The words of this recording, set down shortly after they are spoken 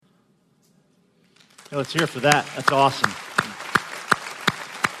Hey, let's hear it for that. That's awesome.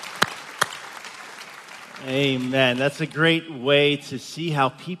 Amen. That's a great way to see how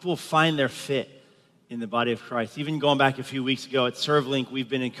people find their fit in the body of Christ. Even going back a few weeks ago at ServeLink, we've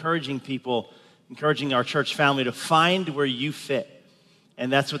been encouraging our church family to find where you fit.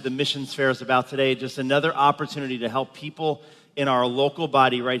 And that's what the Missions Fair is about today. Just another opportunity to help people in our local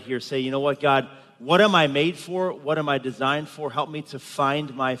body right here say, you know what, God, what am I made for? What am I designed for? Help me to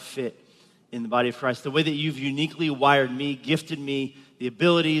find my fit in the body of Christ. The way that you've uniquely wired me, gifted me, the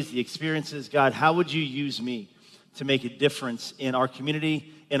abilities, the experiences, God, how would you use me to make a difference in our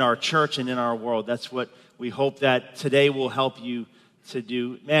community, in our church, and in our world? That's what we hope that today will help you to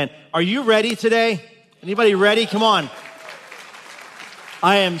do. Man, are you ready today? Anybody ready? Come on.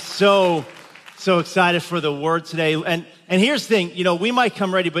 I am so excited for the word today. And here's the thing, we might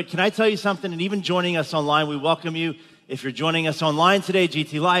come ready, but can I tell you something? And even joining us online, we welcome you. If you're joining us online today,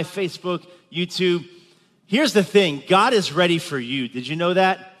 GT Live, Facebook, YouTube, here's the thing, God is ready for you. Did you know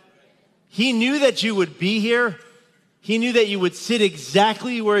that? He knew that you would be here. He knew that you would sit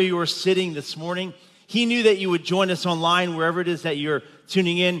exactly where you were sitting this morning. He knew that you would join us online, wherever it is that you're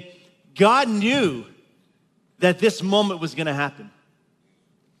tuning in. God knew that this moment was going to happen.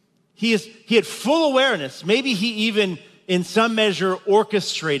 He had full awareness. Maybe he even, in some measure,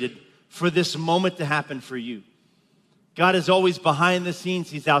 orchestrated for this moment to happen for you. God is always behind the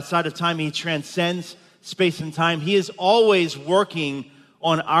scenes. He's outside of time. He transcends space and time. He is always working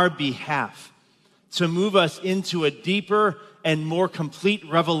on our behalf to move us into a deeper and more complete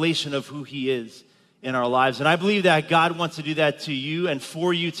revelation of who he is in our lives. And I believe that God wants to do that to you and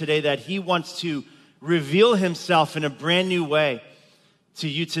for you today, that he wants to reveal himself in a brand new way to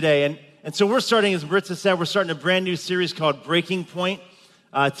you today. And so we're starting, as Maritza said, we're starting a brand new series called Breaking Point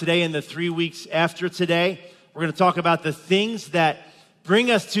today and the 3 weeks after today. We're going to talk about the things that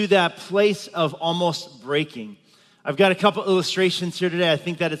bring us to that place of almost breaking. I've got a couple illustrations here today. I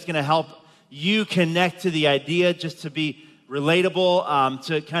think that it's going to help you connect to the idea, just to be relatable,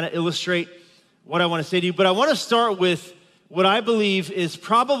 to kind of illustrate what I want to say to you. But I want to start with what I believe is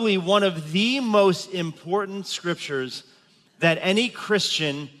probably one of the most important scriptures that any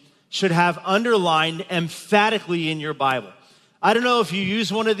Christian should have underlined emphatically in your Bible. I don't know if you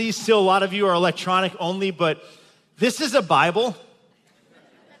use one of these. Still, a lot of you are electronic only, but this is a Bible.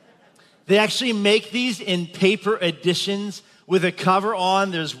 They actually make these in paper editions with a cover on.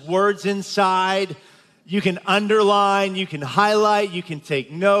 There's words inside. You can underline, you can highlight, you can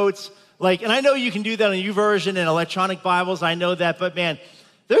take notes. And I know you can do that on YouVersion and electronic Bibles. I know that, but man,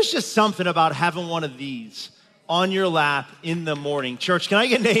 there's just something about having one of these on your lap in the morning. Church, can I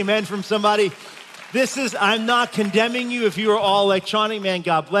get an amen from somebody? I'm not condemning you if you are all electronic, man,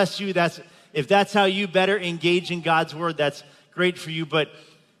 God bless you. If that's how you better engage in God's word, that's great for you. But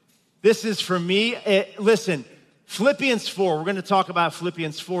this is for me. Listen, Philippians 4, we're going to talk about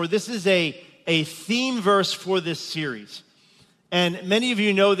Philippians 4. This is a theme verse for this series. And many of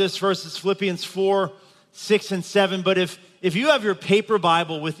you know this verse is Philippians 4, 6, and 7. But if you have your paper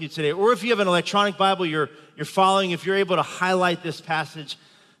Bible with you today, or if you have an electronic Bible you're following, if you're able to highlight this passage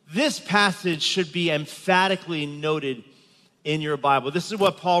should be emphatically noted in your Bible. This is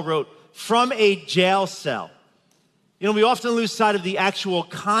what Paul wrote from a jail cell. We often lose sight of the actual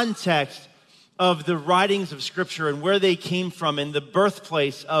context of the writings of Scripture and where they came from and the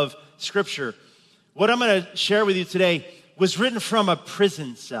birthplace of Scripture. What I'm going to share with you today was written from a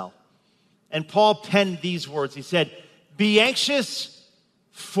prison cell. And Paul penned these words. He said, "Be anxious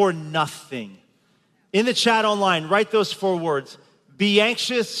for nothing." In the chat online, write those 4 words. Be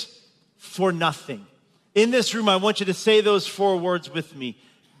anxious for nothing. In this room, I want you to say those 4 words with me.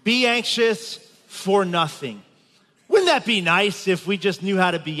 Be anxious for nothing. Wouldn't that be nice if we just knew how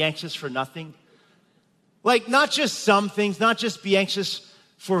to be anxious for nothing? Not just some things, not just be anxious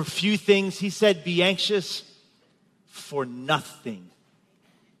for a few things. He said, be anxious for nothing.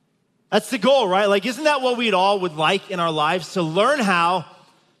 That's the goal, right? Isn't that what we'd all would like in our lives? To learn how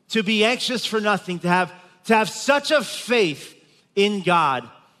to be anxious for nothing, to have such a faith in God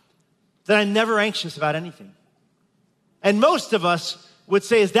that I'm never anxious about anything. And most of us would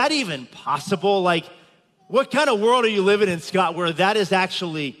say, is that even possible? What kind of world are you living in, Scott, where that is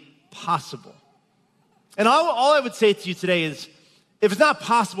actually possible? And all I would say to you today is, if it's not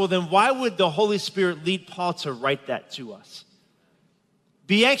possible, then why would the Holy Spirit lead Paul to write that to us?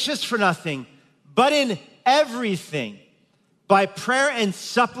 Be anxious for nothing, but in everything, by prayer and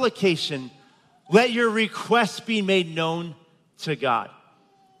supplication, let your requests be made known to God.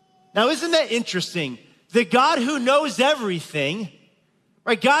 Now, isn't that interesting? The God who knows everything,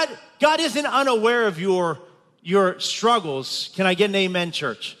 right? God isn't unaware of your struggles. Can I get an amen,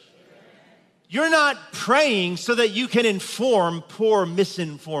 church? you're not praying so that you can inform poor,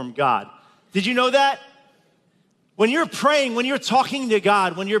 misinformed God. Did you know that? When you're praying, when you're talking to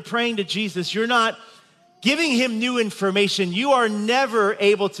God, when you're praying to Jesus, you're not giving him new information. You are never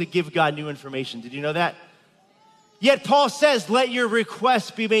able to give God new information. Did you know that? Yet Paul says, let your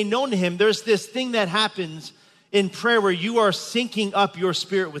requests be made known to him. There's this thing that happens in prayer where you are syncing up your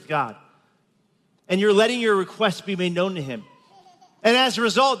spirit with God. And you're letting your requests be made known to him. And as a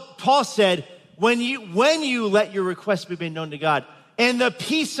result, Paul said, when you let your requests be made known to God, and the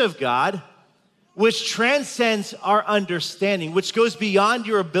peace of God, which transcends our understanding, which goes beyond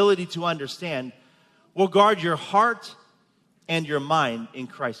your ability to understand, will guard your heart and your mind in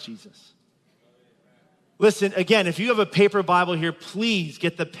Christ Jesus. Listen, again, if you have a paper Bible here, please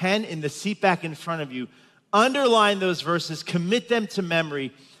get the pen in the seat back in front of you. Underline those verses, commit them to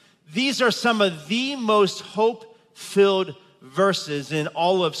memory. These are some of the most hope-filled verses in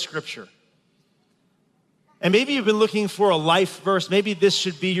all of Scripture. And maybe you've been looking for a life verse. Maybe this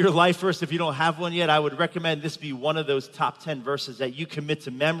should be your life verse. If you don't have one yet, I would recommend this be one of those top 10 verses that you commit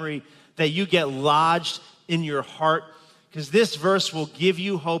to memory, that you get lodged in your heart. Because this verse will give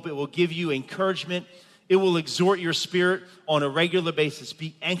you hope. It will give you encouragement. It will exhort your spirit on a regular basis.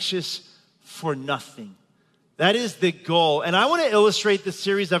 Be anxious for nothing. That is the goal. And I want to illustrate this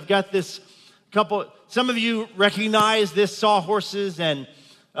series. I've got this some of you recognize this sawhorses and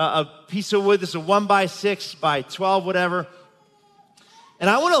a piece of wood. This is a 1x6 by 12, whatever. And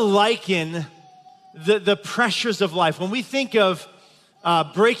I want to liken the pressures of life. When we think of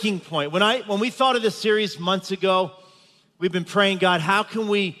Breaking Point, when we thought of this series months ago, we've been praying, God, how can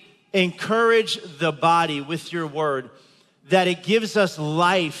we encourage the body with your word that it gives us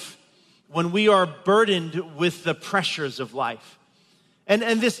life when we are burdened with the pressures of life?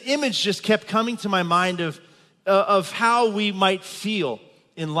 And this image just kept coming to my mind of how we might feel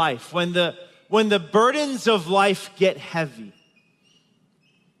in life when the burdens of life get heavy.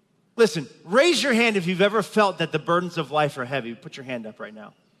 Listen, raise your hand if you've ever felt that the burdens of life are heavy. Put your hand up right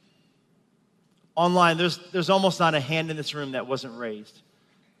now. Online, there's almost not a hand in this room that wasn't raised.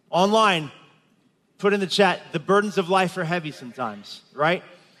 Online, put in the chat, the burdens of life are heavy sometimes, right?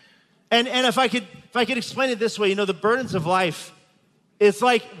 And if I could explain it this way, the burdens of life, it's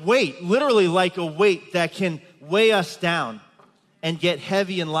like weight, literally like a weight that can weigh us down and get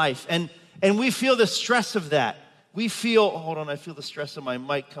heavy in life. And we feel the stress of that. I feel the stress of my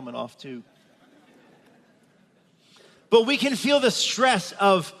mic coming off too. But we can feel the stress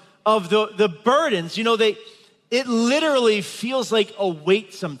of the burdens. It literally feels like a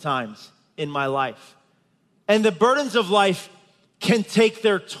weight sometimes in my life. And the burdens of life can take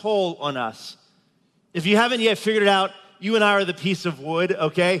their toll on us. If you haven't yet figured it out, you and I are the piece of wood,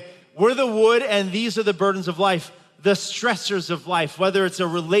 okay? We're the wood, and these are the burdens of life, the stressors of life, whether it's a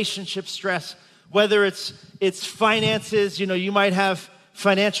relationship stress, whether it's finances. You might have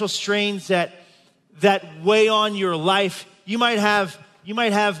financial strains that weigh on your life. You might have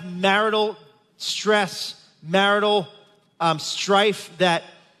marital stress, marital strife that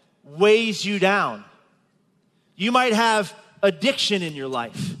weighs you down. You might have addiction in your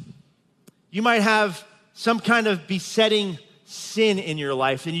life. You might have some kind of besetting sin in your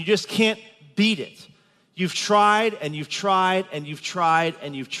life, and you just can't beat it. You've tried, and you've tried, and you've tried,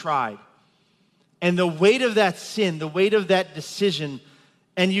 and you've tried. And the weight of that sin, the weight of that decision,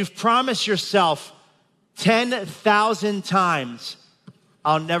 and you've promised yourself 10,000 times,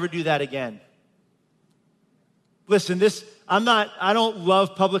 I'll never do that again. Listen, I don't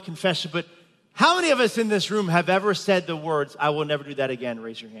love public confession, but how many of us in this room have ever said the words, I will never do that again?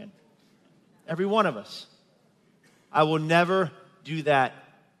 Raise your hand. Every one of us. I will never do that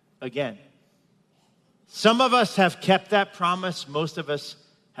again. Some of us have kept that promise. Most of us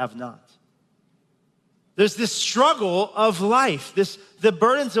have not. There's this struggle of life, the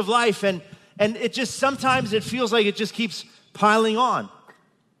burdens of life, and it just sometimes it feels like it just keeps piling on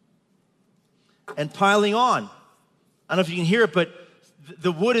and piling on. I don't know if you can hear it, but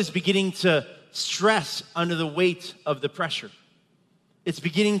the wood is beginning to stress under the weight of the pressure. It's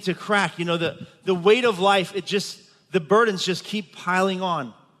beginning to crack. The weight of life, the burdens just keep piling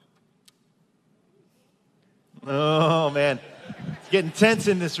on. Oh, man. It's getting tense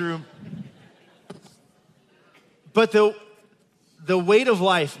in this room. But the weight of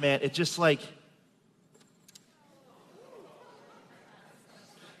life, man, it just like,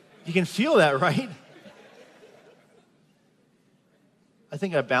 you can feel that, right? I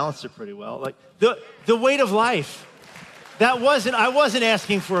think I balanced it pretty well. Like the weight of life. I wasn't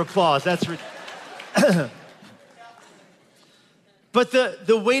asking for applause. But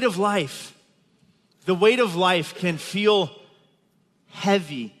the weight of life can feel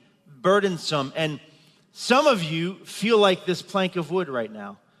heavy, burdensome. And some of you feel like this plank of wood right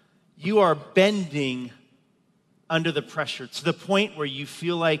now. You are bending under the pressure to the point where you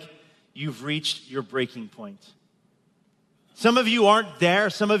feel like you've reached your breaking point. Some of you aren't there.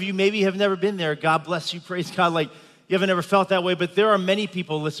 Some of you maybe have never been there. God bless you. Praise God. Like you haven't ever felt that way. But there are many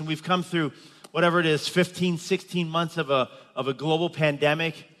people, listen, we've come through whatever it is, 15, 16 months of a global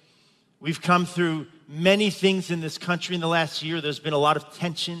pandemic. We've come through many things in this country in the last year. There's been a lot of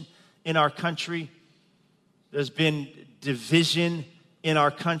tension in our country. There's been division in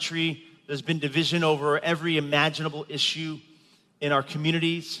our country. There's been division over every imaginable issue in our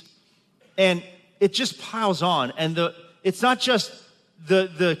communities. And it just piles on. And it's not just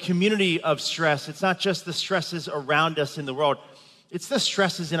the community of stress. It's not just the stresses around us in the world. It's the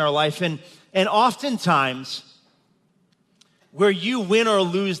stresses in our life. And oftentimes, where you win or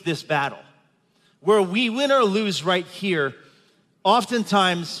lose this battle, where we win or lose right here,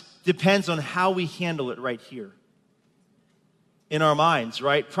 oftentimes depends on how we handle it right here in our minds,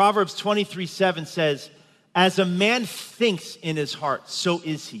 right? Proverbs 23:7 says, as a man thinks in his heart, so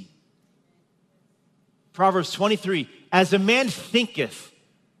is he. Proverbs 23, as a man thinketh,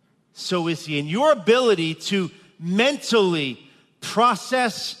 so is he. And your ability to mentally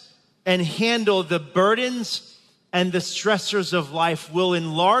process and handle the burdens and the stressors of life will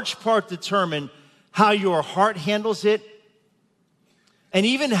in large part determine how your heart handles it and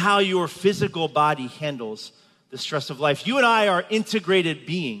even how your physical body handles the stress of life. You and I are integrated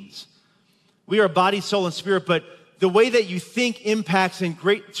beings. We are body, soul, and spirit, but the way that you think impacts and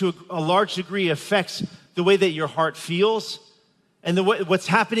to a large degree affects the way that your heart feels. And what's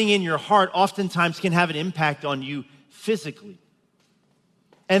happening in your heart oftentimes can have an impact on you physically.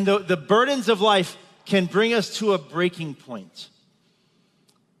 And the burdens of life can bring us to a breaking point.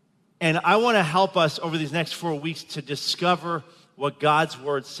 And I want to help us over these next 4 weeks to discover what God's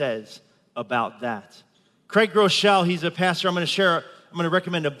word says about that. Craig Groeschel, he's a pastor. I'm going to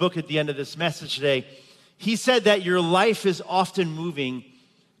recommend a book at the end of this message today. He said that your life is often moving,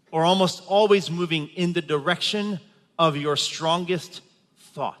 or almost always moving, in the direction of your strongest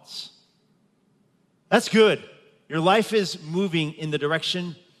thoughts. That's good. Your life is moving in the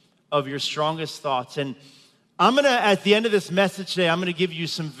direction of your strongest thoughts. And I'm going to, at the end of this message today, I'm going to give you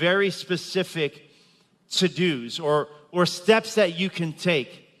some very specific to-dos or steps that you can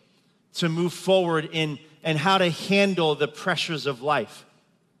take to move forward in and how to handle the pressures of life.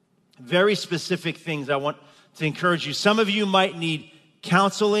 Very specific things I want to encourage you. Some of you might need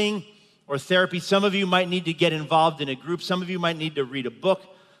counseling or therapy. Some of you might need to get involved in a group. Some of you might need to read a book.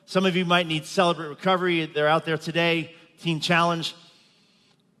 Some of you might need Celebrate Recovery. They're out there today, Teen Challenge.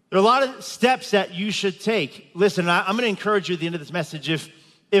 There are a lot of steps that you should take. Listen, I'm going to encourage you at the end of this message,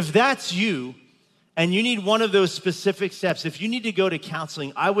 if that's you and you need one of those specific steps, if you need to go to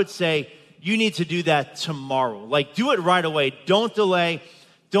counseling, I would say you need to do that tomorrow. Like, do it right away. Don't delay.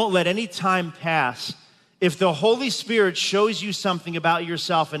 Don't let any time pass. If the Holy Spirit shows you something about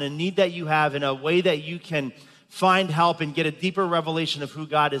yourself and a need that you have in a way that you can find help and get a deeper revelation of who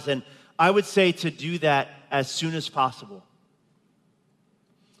God is, then I would say to do that as soon as possible.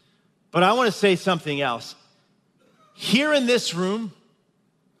 But I want to say something else. Here in this room,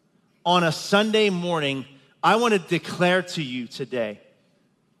 on a Sunday morning, I want to declare to you today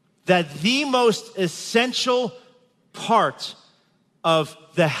that the most essential part of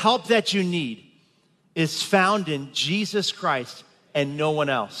the help that you need is found in Jesus Christ and no one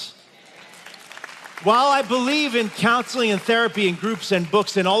else. While I believe in counseling and therapy and groups and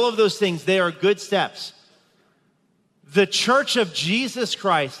books and all of those things, they are good steps. The Church of Jesus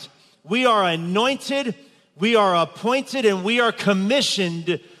Christ, we are anointed, we are appointed, and we are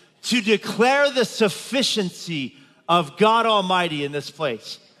commissioned to declare the sufficiency of God Almighty in this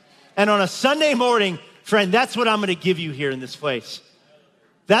place. And on a Sunday morning, friend, that's what I'm going to give you here in this place.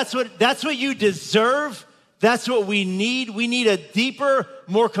 That's what you deserve. That's what we need. We need a deeper,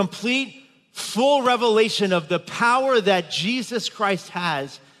 more complete, full revelation of the power that Jesus Christ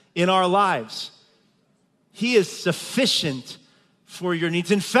has in our lives. He is sufficient for your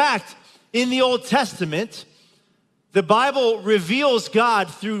needs. In fact, in the Old Testament, the Bible reveals God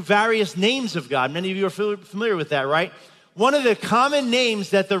through various names of God. Many of you are familiar with that, right? One of the common names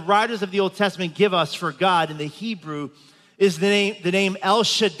that the writers of the Old Testament give us for God in the Hebrew is the name El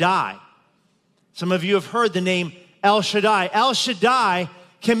Shaddai. Some of you have heard the name El Shaddai. El Shaddai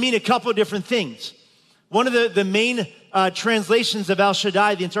can mean a couple of different things. One of the main translations of El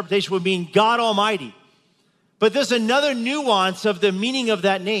Shaddai, the interpretation would mean God Almighty. But there's another nuance of the meaning of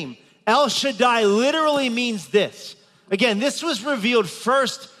that name. El Shaddai literally means this. Again, this was revealed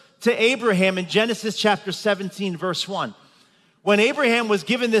first to Abraham in Genesis chapter 17, verse 1. when Abraham was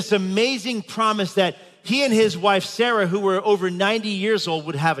given this amazing promise that he and his wife Sarah, who were over 90 years old,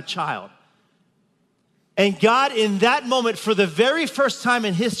 would have a child. And God, in that moment, for the very first time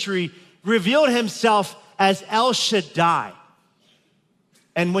in history, revealed himself as El Shaddai.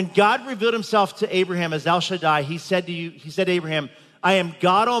 And when God revealed himself to Abraham as El Shaddai, he said to Abraham, I am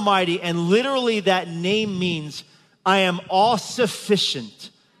God Almighty, and literally that name means I am all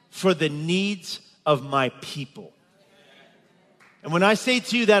sufficient for the needs of my people. And when I say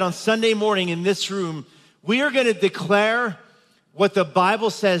to you that on Sunday morning in this room, we are going to declare what the Bible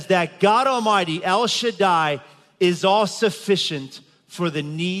says, that God Almighty, El Shaddai, is all sufficient for the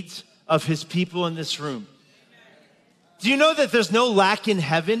needs of his people in this room. Do you know that there's no lack in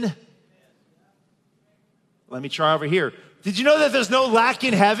heaven? Let me try over here. Did you know that there's no lack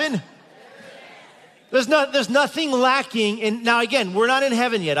in heaven? There's nothing lacking. And now again, we're not in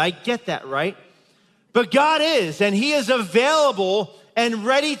heaven yet. I get that, right? But God is, and he is available and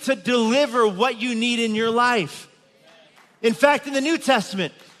ready to deliver what you need in your life. In fact, in the New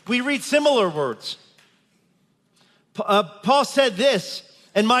Testament, we read similar words. Paul said this,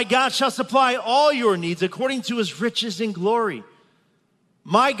 and my God shall supply all your needs according to his riches and glory.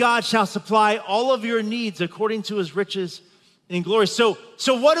 My God shall supply all of your needs according to his riches and glory. So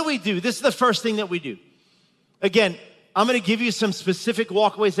what do? This is the first thing that we do. Again, I'm going to give you some specific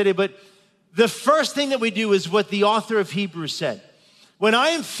walkways today, but the first thing that we do is what the author of Hebrews said. When I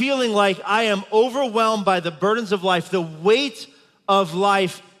am feeling like I am overwhelmed by the burdens of life, the weight of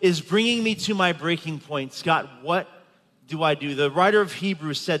life is bringing me to my breaking point. Scott, what do I do? The writer of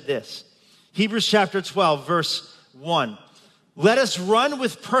Hebrews said this. Hebrews chapter 12, verse 1. Let us run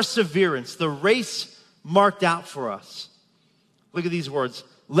with perseverance the race marked out for us. Look at these words.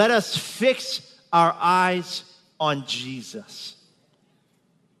 Let us fix our eyes on Jesus.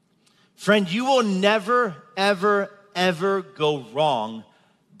 Friend, you will never, ever, ever go wrong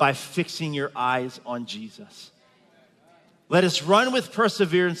by fixing your eyes on Jesus. Let us run with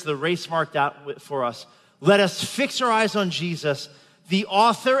perseverance the race marked out for us. Let us fix our eyes on Jesus, the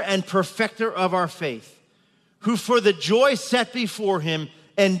author and perfecter of our faith, who for the joy set before him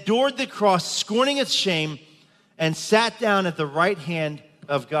endured the cross, scorning its shame, and sat down at the right hand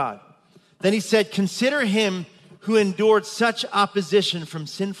of God. Then he said, consider him who endured such opposition from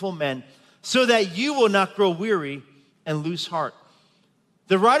sinful men, so that you will not grow weary and lose heart.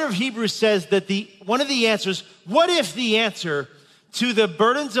 The writer of Hebrews says that one of the answers, what if the answer to the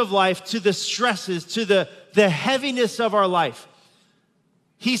burdens of life, to the stresses, to the heaviness of our life,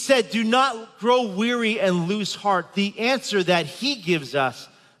 he said, do not grow weary and lose heart. The answer that he gives us,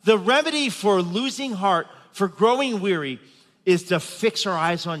 the remedy for losing heart, for growing weary, is to fix our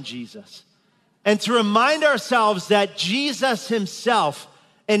eyes on Jesus. And to remind ourselves that Jesus himself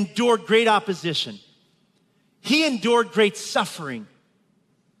endured great opposition. He endured great suffering.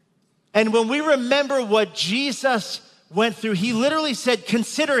 And when we remember what Jesus went through, he literally said,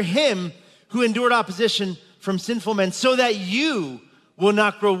 consider him who endured opposition from sinful men, so that you will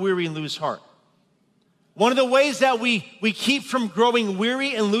not grow weary and lose heart. One of the ways that we keep from growing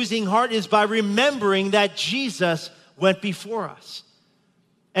weary and losing heart is by remembering that Jesus went before us.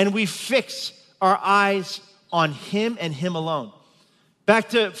 And we fix our eyes on him and him alone. Back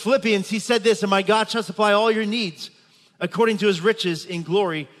to Philippians, he said this, and my God shall supply all your needs according to his riches in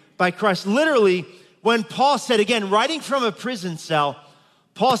glory by Christ. Literally, when Paul said, again, writing from a prison cell,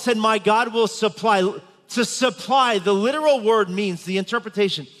 Paul said, my God will supply. To supply, the literal word means, the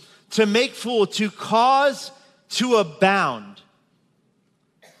interpretation, to make full, to cause to abound.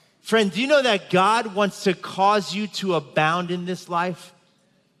 Friend, do you know that God wants to cause you to abound in this life?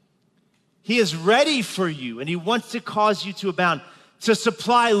 He is ready for you, and he wants to cause you to abound. To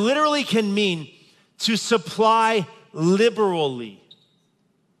supply literally can mean to supply liberally.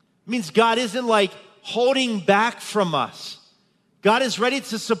 It means God isn't like holding back from us. God is ready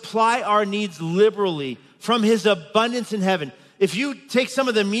to supply our needs liberally from his abundance in heaven. If you take some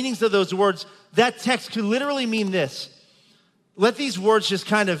of the meanings of those words, that text could literally mean this. Let these words just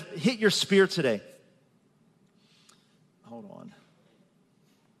kind of hit your spirit today. Hold on.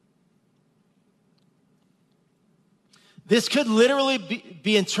 This could literally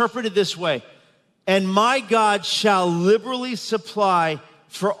be interpreted this way. And my God shall liberally supply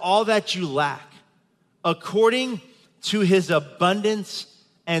for all that you lack, according to his abundance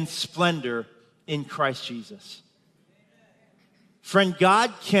and splendor in Christ Jesus. Friend,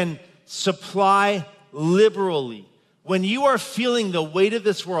 God can supply liberally. When you are feeling the weight of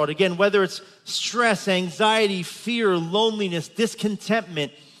this world, again, whether it's stress, anxiety, fear, loneliness,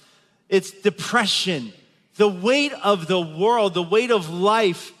 discontentment, it's depression, the weight of the world, the weight of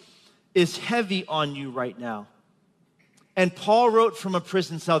life is heavy on you right now. And Paul wrote from a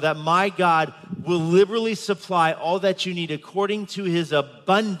prison cell that my God will liberally supply all that you need according to his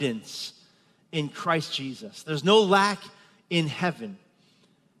abundance in Christ Jesus. There's no lack in heaven.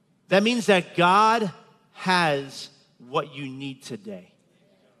 That means that God has what you need today.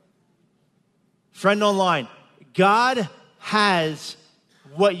 Friend online, God has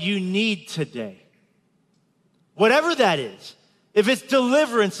what you need today. Whatever that is. If it's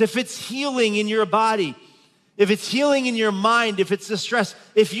deliverance, if it's healing in your body, if it's healing in your mind, if it's distress,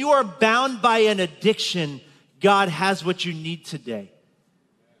 if you are bound by an addiction, God has what you need today.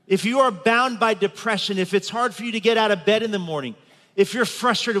 If you are bound by depression, if it's hard for you to get out of bed in the morning, if you're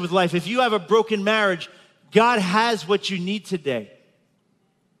frustrated with life, if you have a broken marriage, God has what you need today.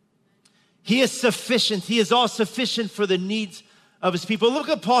 He is sufficient. He is all sufficient for the needs of his people. Look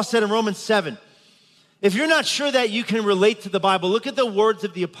what Paul said in Romans 7. If you're not sure that you can relate to the Bible, look at the words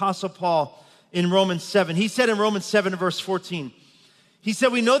of the Apostle Paul in Romans 7. He said in Romans 7 verse 14, he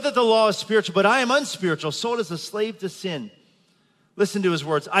said, we know that the law is spiritual, but I am unspiritual, sold as a slave to sin. Listen to his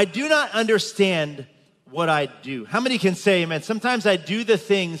words. I do not understand what I do. How many can say amen? Sometimes I do the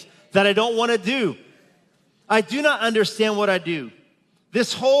things that I don't want to do. I do not understand what I do.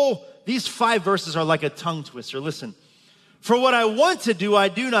 These 5 verses are like a tongue twister. Listen. For what I want to do, I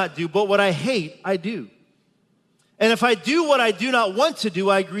do not do, but what I hate, I do. And if I do what I do not want to do,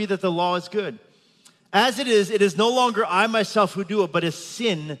 I agree that the law is good. As it is no longer I myself who do it, but a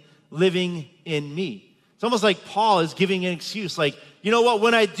sin living in me. It's almost like Paul is giving an excuse. Like, you know what?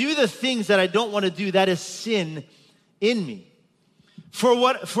 When I do the things that I don't want to do, that is sin in me. For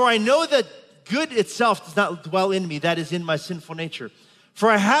I know that good itself does not dwell in me, that is in my sinful nature.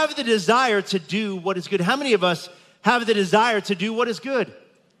 For I have the desire to do what is good. How many of us have the desire to do what is good?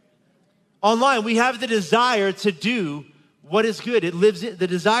 Online, we have the desire to do what is good. The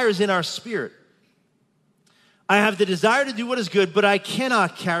desire is in our spirit. I have the desire to do what is good, but I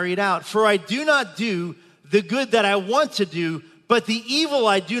cannot carry it out. For I do not do the good that I want to do, but the evil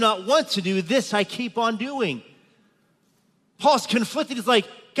I do not want to do, this I keep on doing. Paul's conflicted. He's like,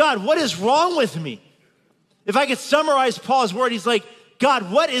 God, what is wrong with me? If I could summarize Paul's word, he's like,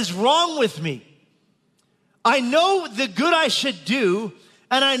 God, what is wrong with me? I know the good I should do,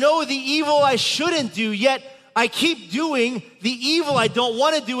 and I know the evil I shouldn't do, yet I keep doing the evil I don't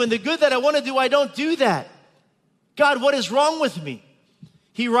want to do, and the good that I want to do, I don't do that. God, what is wrong with me?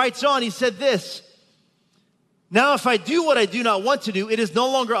 He writes on, he said this, now if I do what I do not want to do, it is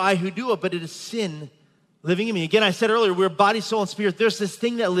no longer I who do it, but it is sin living in me. Again, I said earlier, we're body, soul, and spirit. There's this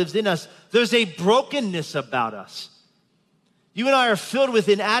thing that lives in us. There's a brokenness about us. You and I are filled with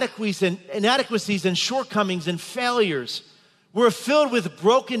inadequacies and shortcomings and failures. We're filled with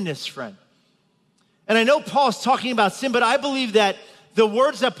brokenness, friend. And I know Paul's talking about sin, but I believe that the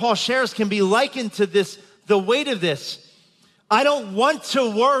words that Paul shares can be likened to this, the weight of this. I don't want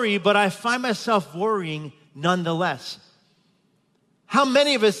to worry, but I find myself worrying nonetheless. How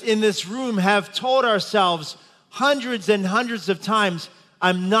many of us in this room have told ourselves hundreds and hundreds of times,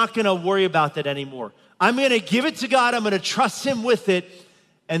 I'm not going to worry about that anymore. I'm going to give it to God. I'm going to trust him with it.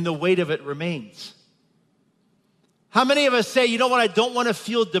 And the weight of it remains. How many of us say, you know what? I don't want to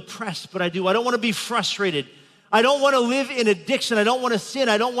feel depressed, but I do. I don't want to be frustrated. I don't want to live in addiction. I don't want to sin.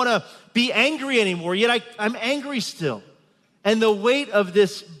 I don't want to be angry anymore. Yet I'm angry still. And the weight of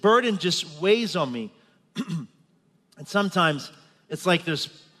this burden just weighs on me. And sometimes it's like there's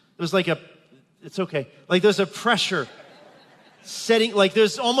like it's okay. Like there's a pressure setting, like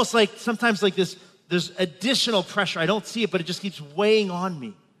there's almost like sometimes like this, there's additional pressure. I don't see it, but it just keeps weighing on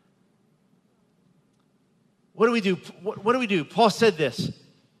me. What do we do? What do we do? Paul said this.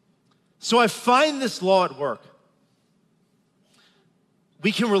 So I find this law at work.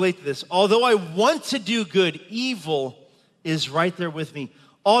 We can relate to this. Although I want to do good, evil is right there with me.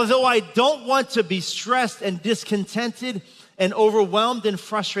 Although I don't want to be stressed and discontented and overwhelmed and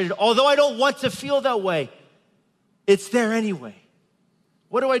frustrated, although I don't want to feel that way, it's there anyway.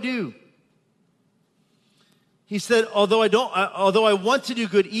 What do I do? He said, although I want to do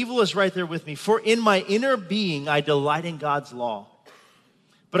good, evil is right there with me. For in my inner being, I delight in God's law.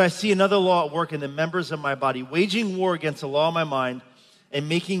 But I see another law at work in the members of my body, waging war against the law of my mind and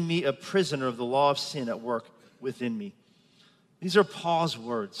making me a prisoner of the law of sin at work within me. These are Paul's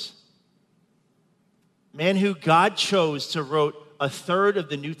words. Man who God chose to wrote a third of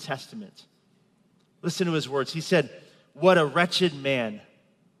the New Testament. Listen to his words. He said, what a wretched man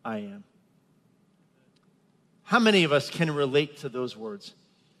I am. How many of us can relate to those words?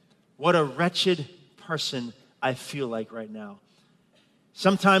 What a wretched person I feel like right now.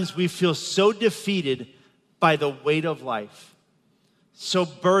 Sometimes we feel so defeated by the weight of life, so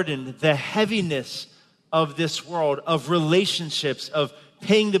burdened, the heaviness of this world, of relationships, of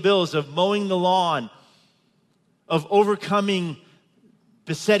paying the bills, of mowing the lawn, of overcoming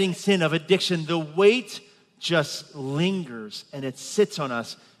besetting sin, of addiction. The weight just lingers and it sits on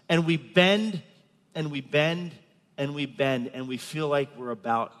us, and we bend and we bend and we bend, and we feel like we're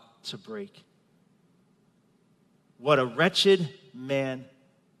about to break. What a wretched man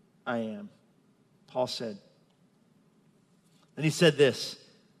I am, Paul said. And he said this.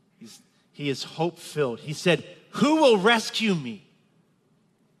 He is hope-filled. He said, who will rescue me?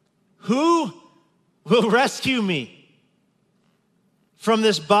 Who will rescue me from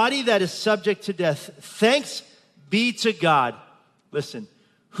this body that is subject to death? Thanks be to God, listen,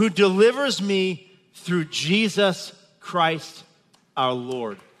 who delivers me through Jesus Christ our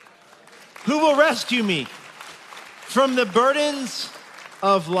Lord. Who will rescue me from the burdens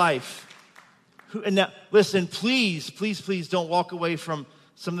of life? And now, listen, please don't walk away from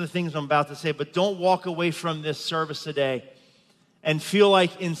some of the things I'm about to say, but don't walk away from this service today and feel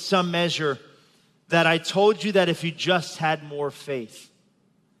like in some measure that I told you that if you just had more faith,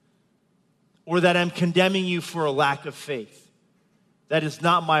 or that I'm condemning you for a lack of faith. That is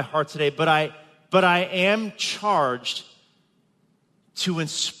not my heart today, but I am charged to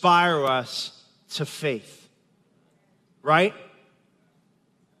inspire us to faith, right?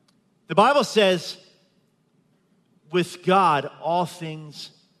 The Bible says, with God, all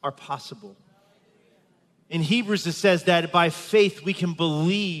things are possible. In Hebrews, it says that by faith we can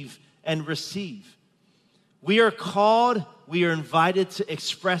believe and receive. We are called, we are invited to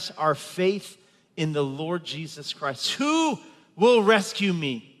express our faith in the Lord Jesus Christ. Who will rescue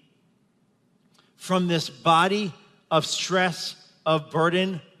me from this body of stress, of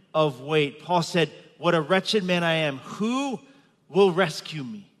burden, of weight? Paul said, what a wretched man I am. Who will rescue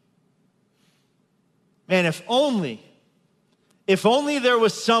me? Man, if only there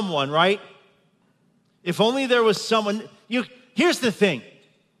was someone, right? If only there was someone. Here's the thing.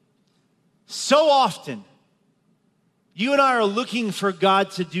 So often, you and I are looking for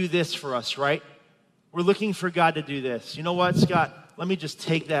God to do this for us, right? We're looking for God to do this. You know what, Scott? Let me just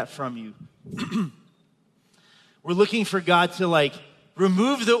take that from you. We're looking for God to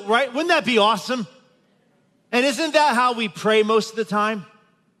remove the, right? Wouldn't that be awesome? And isn't that how we pray most of the time?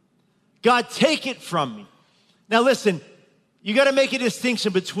 God, take it from me. Now listen, you got to make a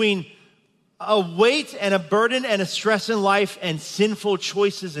distinction between a weight and a burden and a stress in life and sinful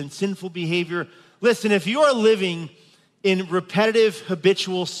choices and sinful behavior. Listen, if you are living in repetitive,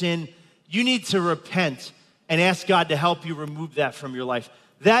 habitual sin, you need to repent and ask God to help you remove that from your life.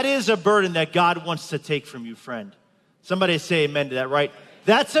 That is a burden that God wants to take from you, friend. Somebody say amen to that, right?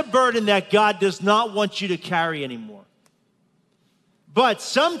 That's a burden that God does not want you to carry anymore. But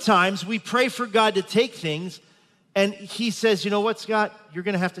sometimes we pray for God to take things, and he says, you know what, Scott? You're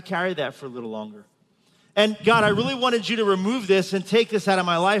going to have to carry that for a little longer. And God, I really wanted you to remove this and take this out of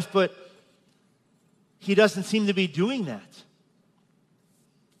my life, but he doesn't seem to be doing that.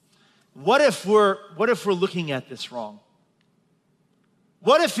 What if we're looking at this wrong?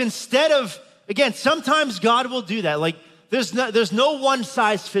 What if instead of, again, sometimes God will do that. Like, there's no one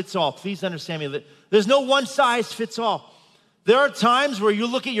size fits all. Please understand me. There's no one size fits all. There are times where you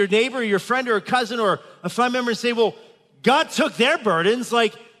look at your neighbor, or your friend, or a cousin, or a family member and say, well, God took their burdens.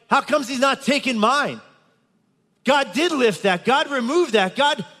 Like, how comes he's not taking mine? God did lift that. God removed that.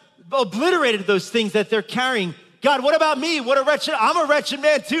 God obliterated those things that they're carrying. God, what about me? I'm a wretched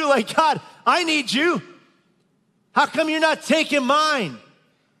man too. Like, God, I need you. How come you're not taking mine?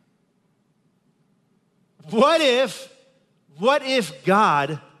 What if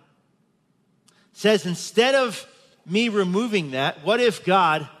God says, instead of me removing that, what if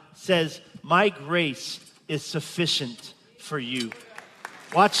God says, my grace is sufficient for you?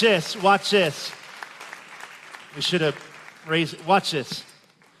 Watch this. We should have raised, watch this.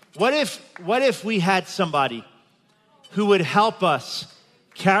 What if we had somebody who would help us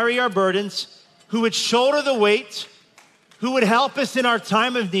carry our burdens, who would shoulder the weight, who would help us in our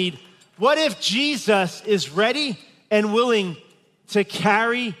time of need? What if Jesus is ready and willing to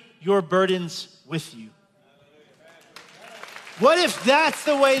carry your burdens with you? What if that's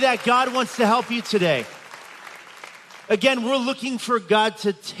the way that God wants to help you today? Again, we're looking for God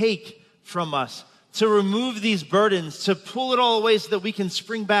to take from us, to remove these burdens, to pull it all away so that we can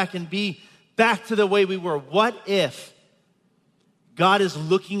spring back and be back to the way we were. What if God is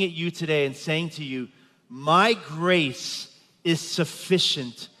looking at you today and saying to you, my grace is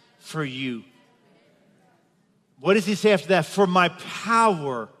sufficient for you? What does he say after that? For my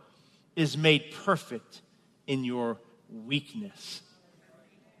power is made perfect in your weakness.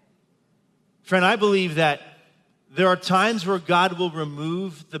 Friend, I believe that There are times where God will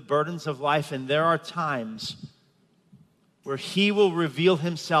remove the burdens of life, and there are times where he will reveal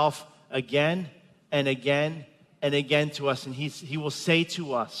himself again and again and again to us. And he will say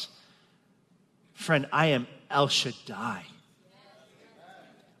to us, friend, I am El Shaddai.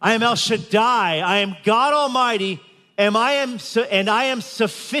 I am El Shaddai. I am God Almighty, and I am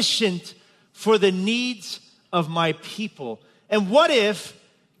sufficient for the needs of my people. And what if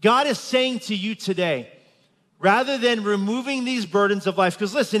God is saying to you today, rather than removing these burdens of life,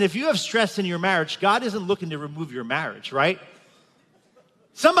 because listen, if you have stress in your marriage, God isn't looking to remove your marriage, right?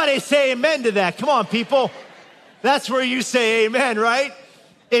 Somebody say amen to that. Come on, people. That's where you say amen, right?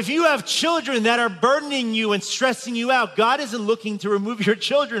 If you have children that are burdening you and stressing you out, God isn't looking to remove your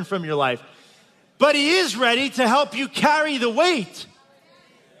children from your life, but he is ready to help you carry the weight.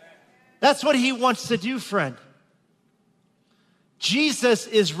 That's what he wants to do, friend. Jesus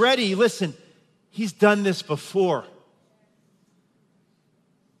is ready. Listen, he's done this before.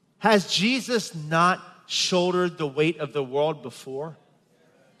 Has Jesus not shouldered the weight of the world before?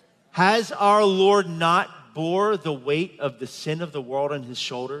 Has our Lord not bore the weight of the sin of the world on his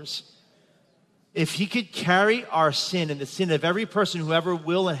shoulders? If he could carry our sin and the sin of every person who ever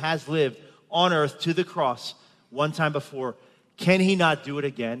will and has lived on earth to the cross one time before, can he not do it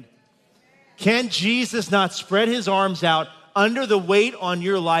again? Can Jesus not spread his arms out under the weight on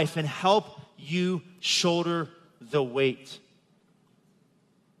your life and help you shoulder the weight?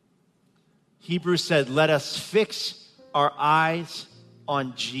 Hebrews said, let us fix our eyes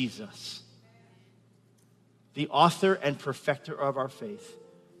on Jesus, the author and perfecter of our faith,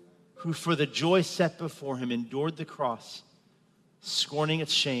 who for the joy set before him endured the cross, scorning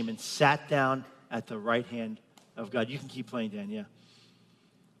its shame, and sat down at the right hand of God. You can keep playing, Dan, yeah.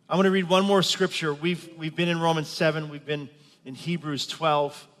 I'm going to read one more scripture. We've been in Romans 7. We've been in Hebrews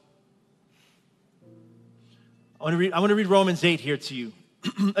 12. I want to read Romans 8 here to you.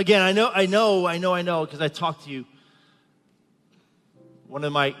 Again, I know, because I talked to you. One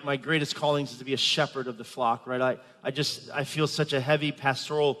of my greatest callings is to be a shepherd of the flock, right? I feel such a heavy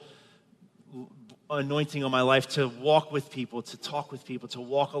pastoral anointing on my life to walk with people, to talk with people, to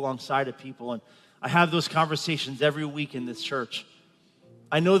walk alongside of people. And I have those conversations every week in this church.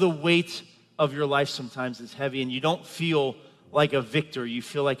 I know the weight of your life sometimes is heavy, and you don't feel like a victor. You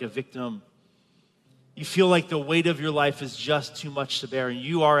feel like a victim. You feel like the weight of your life is just too much to bear, and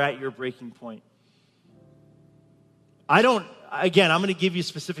you are at your breaking point. Again, I'm going to give you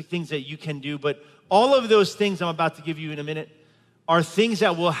specific things that you can do, but all of those things I'm about to give you in a minute are things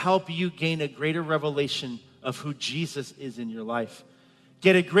that will help you gain a greater revelation of who Jesus is in your life.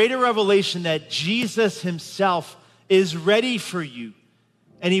 Get a greater revelation that Jesus himself is ready for you,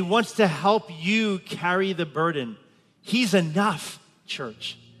 and he wants to help you carry the burden. He's enough,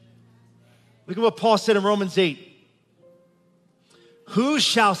 church. Look at what Paul said in Romans 8. Who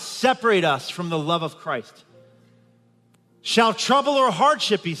shall separate us from the love of Christ? Shall trouble or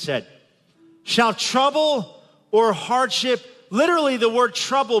hardship, he said. Shall trouble or hardship, literally the word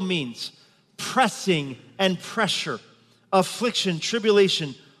trouble means pressing and pressure, affliction,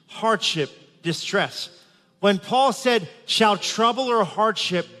 tribulation, hardship, distress. When Paul said, shall trouble or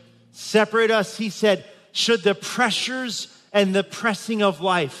hardship separate us, he said, should the pressures and the pressing of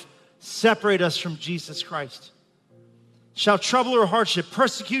life separate us from Jesus Christ? Shall trouble or hardship,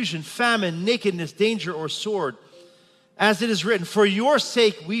 persecution, famine, nakedness, danger, or sword? As it is written, for your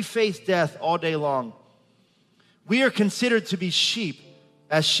sake we face death all day long. We are considered to be sheep,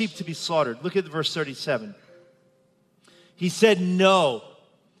 as sheep to be slaughtered. Look at verse 37. He said, no,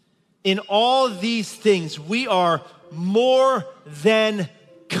 in all these things we are more than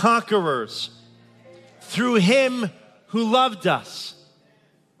conquerors through him who loved us.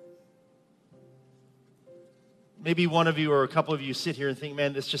 Maybe one of you or a couple of you sit here and think,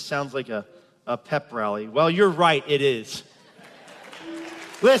 man, this just sounds like a pep rally. Well, you're right, it is.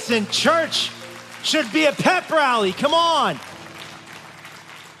 Listen, church should be a pep rally. Come on.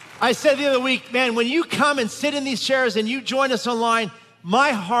 I said the other week, man, when you come and sit in these chairs and you join us online,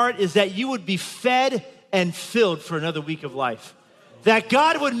 my heart is that you would be fed and filled for another week of life. That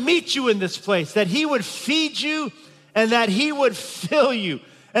God would meet you in this place, that he would feed you and that he would fill you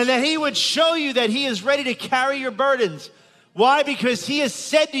and that he would show you that he is ready to carry your burdens. Why? Because he has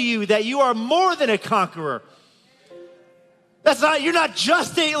said to you that you are more than a conqueror. You're not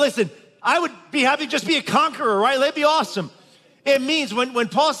just listen, I would be happy to just be a conqueror, right? That'd be awesome. It means when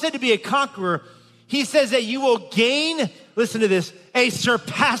Paul said to be a conqueror, he says that you will gain, listen to this, a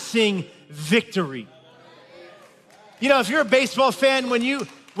surpassing victory. You know, if you're a baseball fan, when you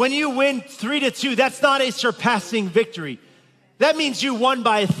win 3-2, that's not a surpassing victory. That means you won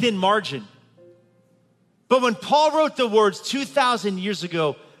by a thin margin. But when Paul wrote the words 2,000 years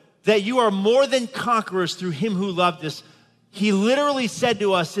ago, that you are more than conquerors through him who loved us, he literally said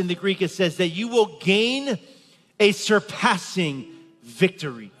to us in the Greek, it says that you will gain a surpassing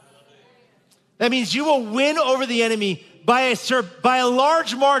victory. That means you will win over the enemy by a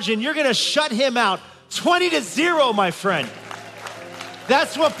large margin. You're going to shut him out 20-0, my friend.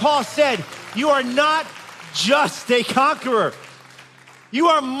 That's what Paul said. You are not just a conqueror. You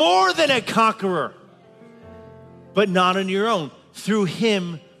are more than a conqueror, but not on your own, through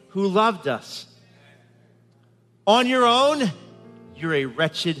him who loved us. On your own, you're a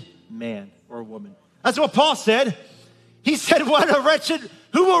wretched man or woman. That's what Paul said. He said,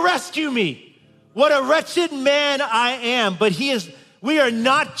 who will rescue me? What a wretched man I am. But we are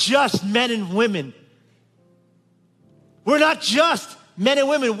not just men and women. We're not just men and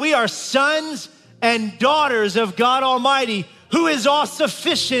women. We are sons and daughters of God Almighty, who is all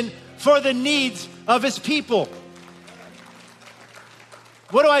sufficient for the needs of his people.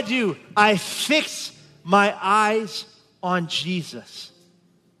 What do? I fix my eyes on Jesus.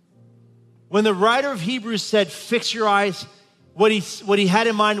 When the writer of Hebrews said, fix your eyes, what he had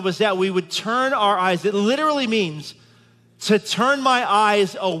in mind was that we would turn our eyes. It literally means to turn my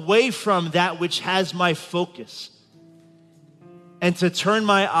eyes away from that which has my focus and to turn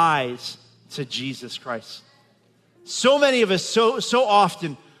my eyes to Jesus Christ. So many of us, so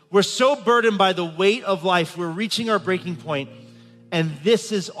often, we're so burdened by the weight of life, we're reaching our breaking point, and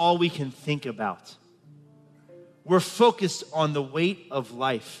this is all we can think about. We're focused on the weight of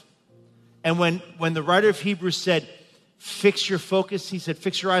life. And when the writer of Hebrews said, fix your focus, he said,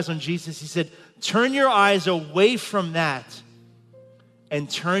 fix your eyes on Jesus. He said, turn your eyes away from that and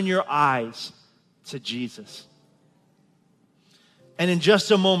turn your eyes to Jesus. And in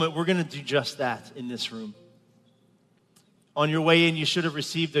just a moment, we're going to do just that in this room. On your way in, you should have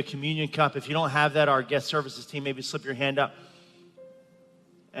received a communion cup. If you don't have that, our guest services team, maybe slip your hand up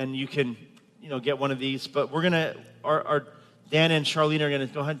and you can, get one of these. But we're going to, our Dan and Charlene are going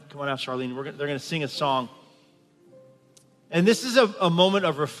to, go ahead, come on out, Charlene. They're going to sing a song. And this is a moment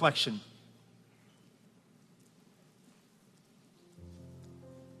of reflection.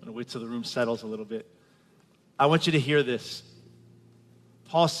 I'm going to wait till the room settles a little bit. I want you to hear this.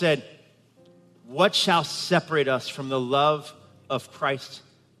 Paul said, what shall separate us from the love of Christ,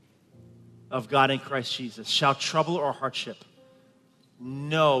 of God in Christ Jesus? Shall trouble or hardship?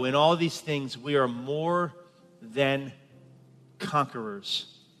 No, in all these things we are more than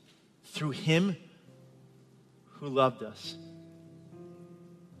conquerors through him who loved us.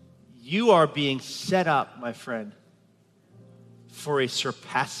 You are being set up, my friend, for a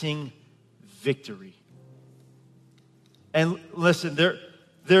surpassing victory. And listen,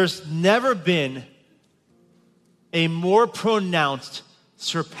 there's never been a more pronounced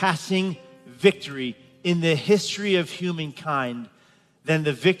surpassing victory in the history of humankind than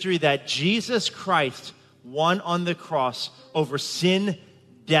the victory that Jesus Christ won on the cross over sin,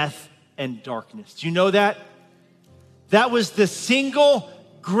 death, and darkness. Do you know that? That was the single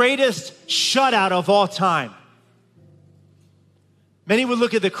greatest shutout of all time. Many would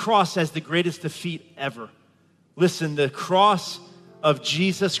look at the cross as the greatest defeat ever. Listen, the cross of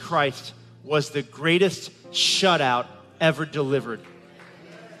Jesus Christ was the greatest shutout ever delivered.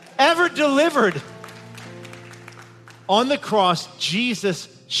 Ever delivered. On the cross, Jesus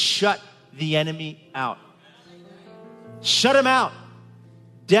shut the enemy out. Shut him out.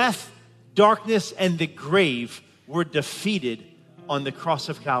 Death, darkness, and the grave were defeated on the cross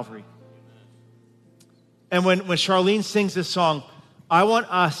of Calvary. And when Charlene sings this song, I want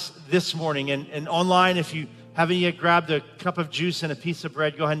us this morning, and online, if you haven't yet grabbed a cup of juice and a piece of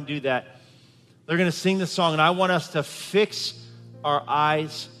bread, go ahead and do that. They're going to sing this song, and I want us to fix our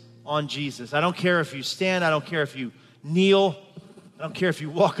eyes on Jesus. I don't care if you stand. I don't care if you kneel. I don't care if you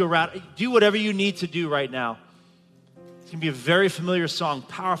walk around. Do whatever you need to do right now. It's going to be a very familiar song,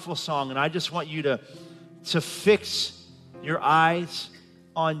 powerful song, and I just want you to fix your eyes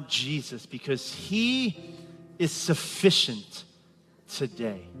on Jesus because he is sufficient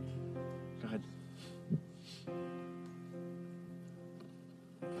today. Go ahead.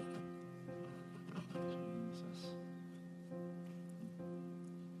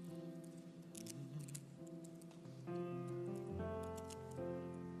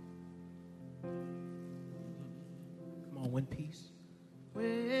 Come on, when peace.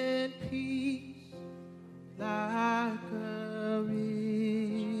 When peace like a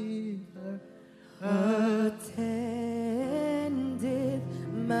river attended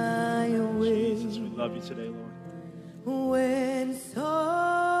my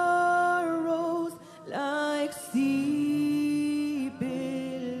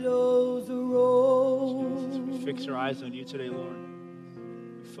fix our eyes on you today, Lord.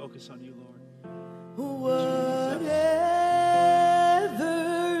 We focus on you, Lord. Whatever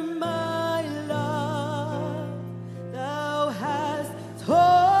my love thou hast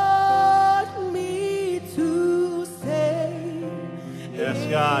taught me to say.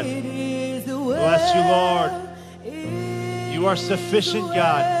 Yes, God. It is Bless you, Lord. You are sufficient,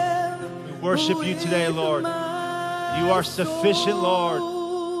 God. We worship you today, Lord. You are sufficient, Lord.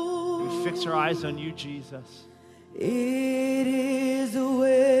 We fix our eyes on you, Jesus. It is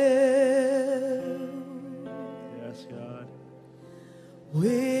well Yes, God.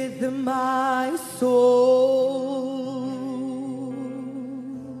 with my soul.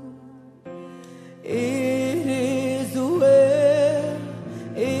 It is well,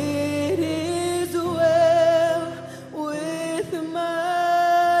 it is well with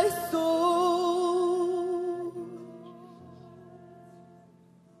my soul.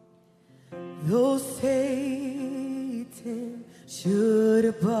 Though Satan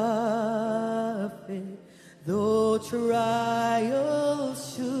should buffet, though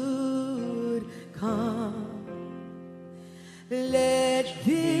trials should come, let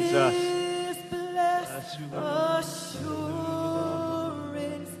Jesus. this blessed Bless you, Lord.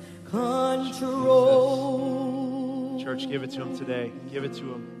 assurance control Church, give it to him today. Give it to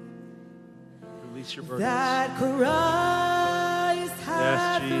him. Release your burdens. that Christ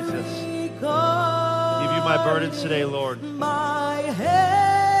hath Jesus. become Give you my burdens today, Lord. my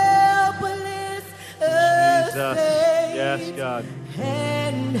helpless Jesus. estate, Yes, God.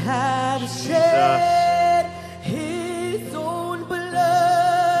 and hath shed his own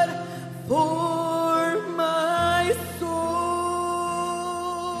blood for my soul.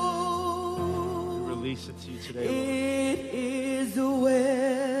 Release it to you today, Lord. It is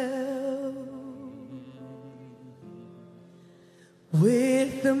well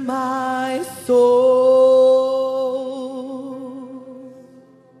with my soul.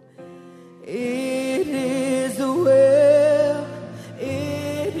 It is well,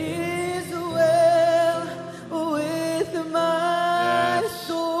 it is well with my Yes.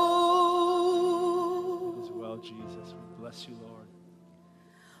 soul. As well, Jesus. We bless you, Lord.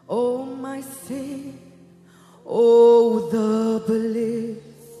 Oh, my sin, oh, the bliss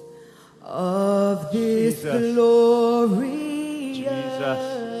of this Jesus. glorious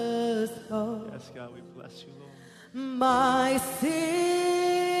thought. Yes, God. We bless you, Lord. My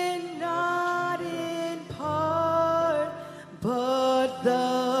sin, not in part, but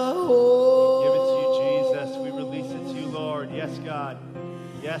the whole. Give it to you, Jesus. We release it to you, Lord. Yes, God.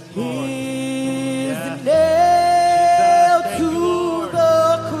 Yes, Lord. Is Yes. nailed Jesus, thank to you, Lord. the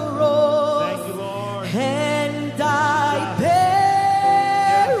cross, Thank you, Lord. and I Jesus.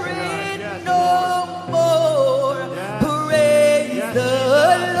 bear Yes, God. it Yes, no more. Yes. Praise Yes, the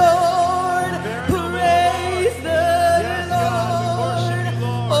Jesus. Lord. Bear it no more, Praise Lord. the Yes, God. We worship you, Lord.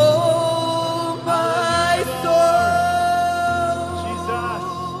 Lord. Oh, my Hallelujah, Jesus,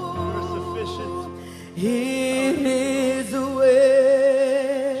 soul. you are sufficient. It is well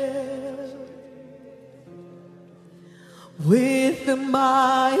with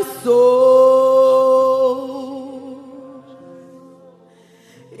my soul.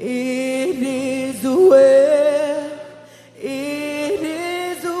 It is well, it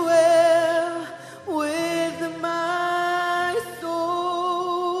is well with my soul.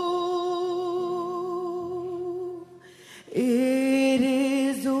 It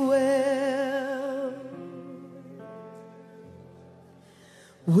is well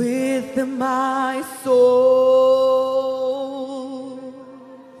with my soul.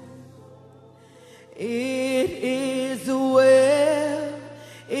 It is well,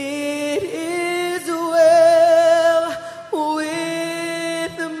 it is well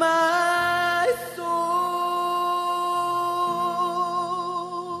with my soul.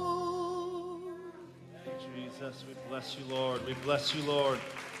 Jesus, we bless you, Lord. We bless you, Lord.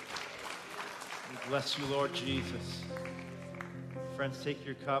 We bless you, Lord Jesus. Friends, take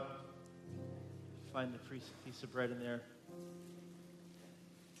your cup. Find the piece of bread in there.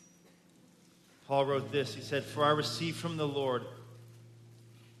 Paul wrote this. He said, "For I received from the Lord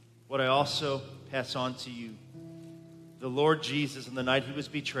what I also pass on to you. The Lord Jesus, on the night he was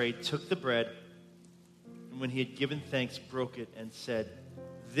betrayed, took the bread, and when he had given thanks, broke it and said,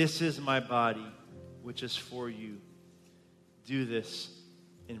 'This is my body, which is for you. Do this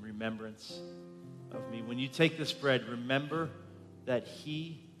in remembrance of me.'" When you take this bread, remember that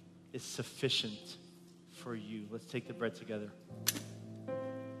he is sufficient for you. Let's take the bread together.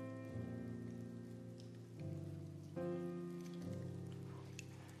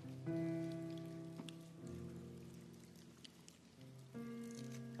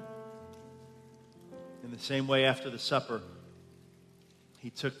 In In the same way, after the supper, he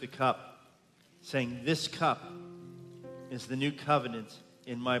took the cup, saying, "This cup is the new covenant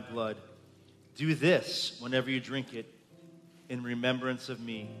in my blood. Do this whenever you drink it in remembrance of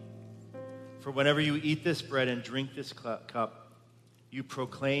me. For whenever you eat this bread and drink this cup, you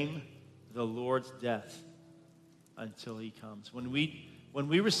proclaim the Lord's death until he comes." When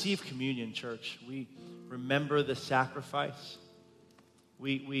we receive communion, church, we remember the sacrifice.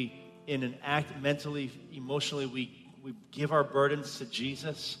 We in an act mentally, emotionally, we give our burdens to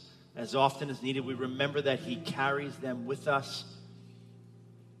Jesus as often as needed. We remember that he carries them with us.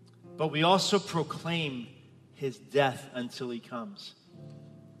 But we also proclaim his death until he comes.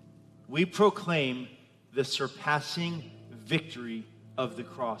 We proclaim the surpassing victory of the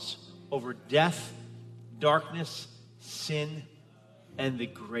cross over death, darkness, sin, and the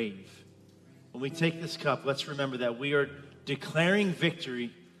grave. When we take this cup, let's remember that we are declaring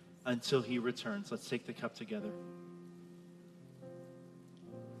victory until he returns. Let's take the cup together.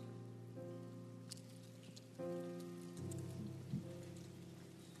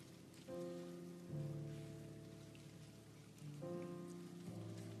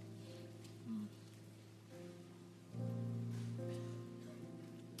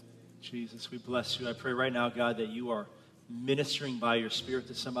 Jesus, we bless you. I pray right now, God, that you are ministering by your Spirit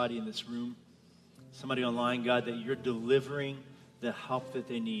to somebody in this room, somebody online, God, that you're delivering the help that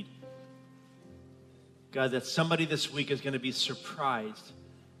they need. God, that somebody this week is going to be surprised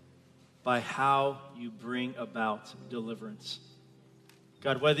by how you bring about deliverance.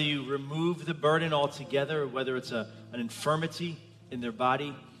 God, whether you remove the burden altogether, whether it's an infirmity in their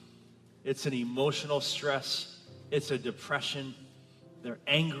body, it's an emotional stress, it's a depression, they're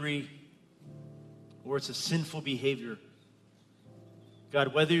angry, or it's a sinful behavior.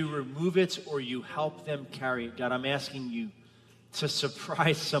 God, whether you remove it or you help them carry it, God, I'm asking you to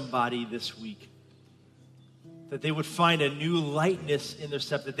surprise somebody this week. That they would find a new lightness in their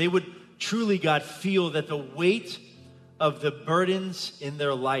step, that they would truly, God, feel that the weight of the burdens in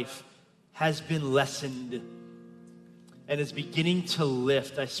their life has been lessened and is beginning to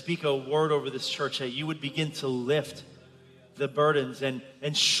lift. I speak a word over this church that you would begin to lift the burdens and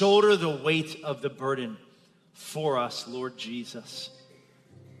shoulder the weight of the burden for us, Lord Jesus.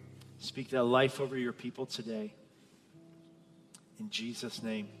 Speak that life over your people today. In Jesus'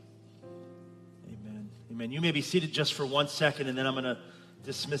 name, amen. Amen. You may be seated just for 1 second, and then I'm going to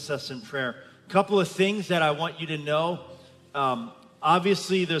dismiss us in prayer. A couple of things that I want you to know.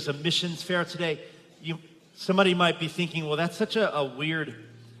 Obviously, there's a missions fair today. Somebody might be thinking, well, that's such a weird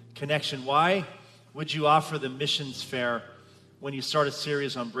connection. Why would you offer the missions fair when you start a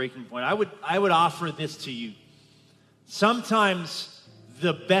series on Breaking Point? I would offer this to you. Sometimes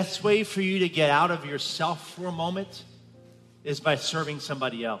the best way for you to get out of yourself for a moment is by serving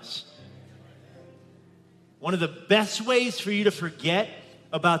somebody else. One of the best ways for you to forget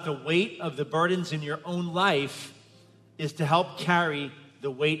about the weight of the burdens in your own life is to help carry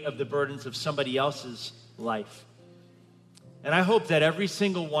the weight of the burdens of somebody else's life. And I hope that every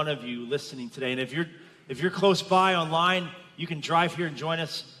single one of you listening today, and if you're close by online, you can drive here and join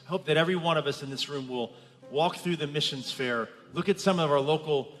us. I hope that every one of us in this room will walk through the missions fair, look at some of our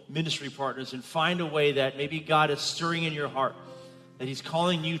local ministry partners, and find a way that maybe God is stirring in your heart, that he's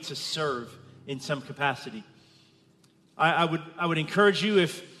calling you to serve in some capacity. I would encourage you,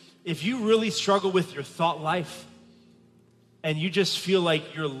 if you really struggle with your thought life and you just feel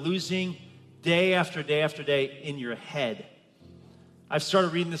like you're losing day after day after day in your head, I've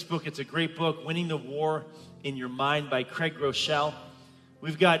started reading this book. It's a great book, Winning the War in Your Mind by Craig Groeschel.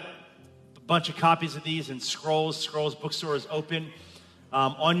 We've got a bunch of copies of these in Scrolls. Scrolls bookstore is open.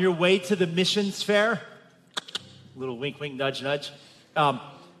 On your way to the missions fair, little wink, wink, nudge, nudge,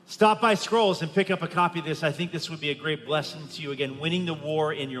 stop by Scrolls and pick up a copy of this. I think this would be a great blessing to you. Again, Winning the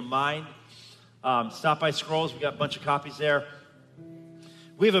War in Your Mind. Stop by Scrolls. We got a bunch of copies there.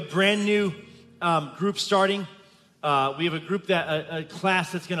 We have a brand new group starting. We have a group a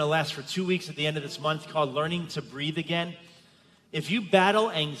class that's going to last for 2 weeks at the end of this month called Learning to Breathe Again. If you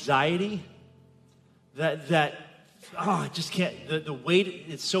battle anxiety, I just can't, the weight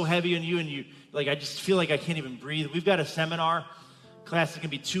is so heavy on you, and you, like, I just feel like I can't even breathe. We've got a seminar class that's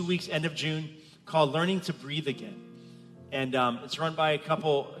going to be 2 weeks, end of June, called Learning to Breathe Again. And it's run by a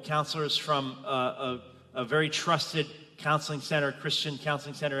couple counselors from a very trusted counseling center, Christian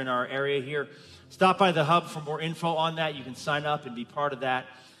counseling center in our area here. Stop by the hub for more info on that. You can sign up and be part of that.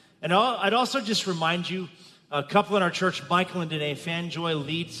 And I'd also just remind you, a couple in our church, Michael and Danae Fanjoy,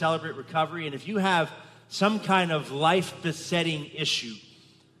 lead Celebrate Recovery. And if you have some kind of life-besetting issue,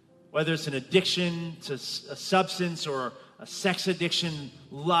 whether it's an addiction to a substance or a sex addiction,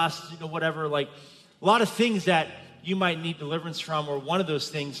 lust, whatever, like, a lot of things that you might need deliverance from, or one of those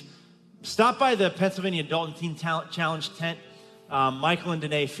things, stop by the Pennsylvania Adult and Teen Talent Challenge tent. Michael and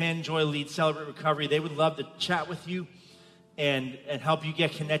Danae, FanJoy lead Celebrate Recovery. They would love to chat with you and help you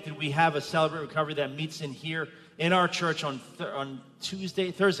get connected. We have a Celebrate Recovery that meets in here in our church on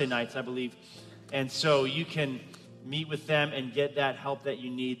Thursday nights, I believe. And so you can meet with them and get that help that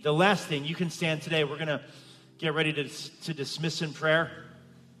you need. The last thing, you can stand today. We're going to get ready to dismiss in prayer.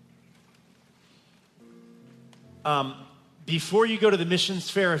 Before you go to the missions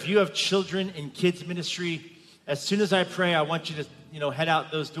fair, if you have children in kids ministry, as soon as I pray, I want you to head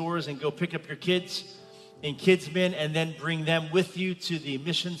out those doors and go pick up your kids in Kids Min, and then bring them with you to the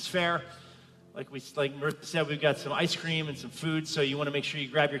missions fair. Like Mirtha said, we've got some ice cream and some food, so you want to make sure you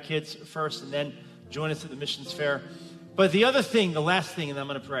grab your kids first and then join us at the missions fair. But the other thing, the last thing, and I'm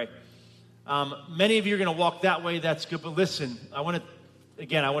going to pray. Many of you are going to walk that way. That's good. But listen, I want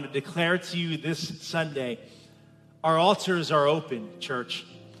to declare to you this Sunday, our altars are open, church.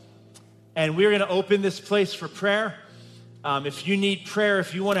 And we're going to open this place for prayer. If you need prayer,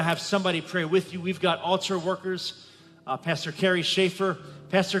 if you want to have somebody pray with you, we've got altar workers. Pastor Carrie Schaefer.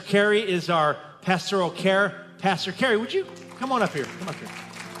 Pastor Carrie is our pastoral care. Pastor Carrie, would you come on up here? Come up here.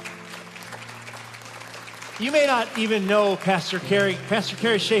 You may not even know Pastor Carrie. Pastor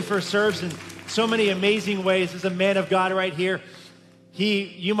Carrie Schaefer serves in so many amazing ways. He's a man of God right here.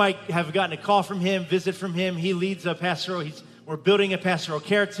 You might have gotten a call from him, visit from him. He leads a pastoral. We're building a pastoral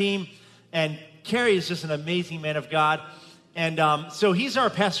care team, and Carrie is just an amazing man of God. And so he's our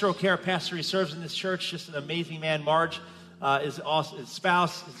pastoral care pastor. He serves in this church, just an amazing man. Marge is awesome. His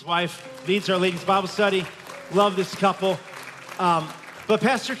spouse, his wife, leads our ladies' Bible study. Love this couple. But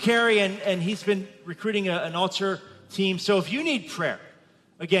Pastor Carrie, and he's been recruiting an altar team. So if you need prayer,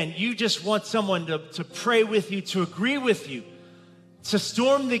 again, you just want someone to pray with you, to agree with you, to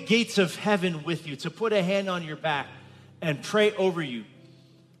storm the gates of heaven with you, to put a hand on your back and pray over you.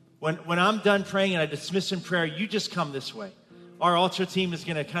 When I'm done praying and I dismiss in prayer, you just come this way. Our altar team is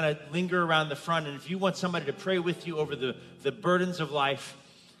going to kind of linger around the front. And if you want somebody to pray with you over the burdens of life,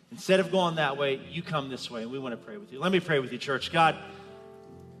 instead of going that way, you come this way. And we want to pray with you. Let me pray with you, church. God,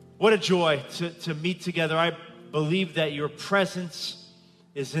 what a joy to meet together. I believe that your presence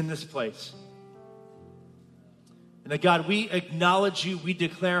is in this place. And that, God, we acknowledge you. We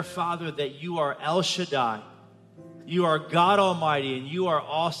declare, Father, that you are El Shaddai. You are God Almighty, and you are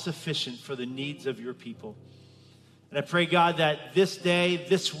all sufficient for the needs of your people. And I pray, God, that this day,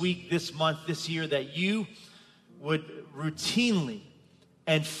 this week, this month, this year, that you would routinely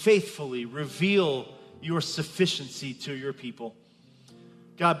and faithfully reveal your sufficiency to your people.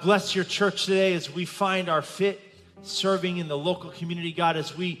 God, bless your church today as we find our fit serving in the local community, God,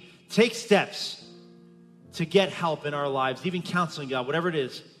 as we take steps to get help in our lives, even counseling, God, whatever it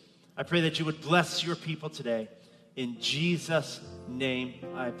is. I pray that you would bless your people today. In Jesus' name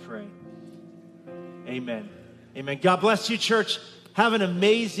I pray. Amen. Amen. God bless you, church. Have an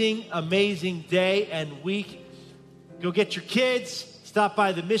amazing, amazing day and week. Go get your kids. Stop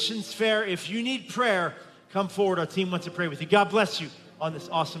by the missions fair. If you need prayer, come forward. Our team wants to pray with you. God bless you on this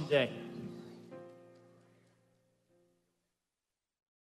awesome day.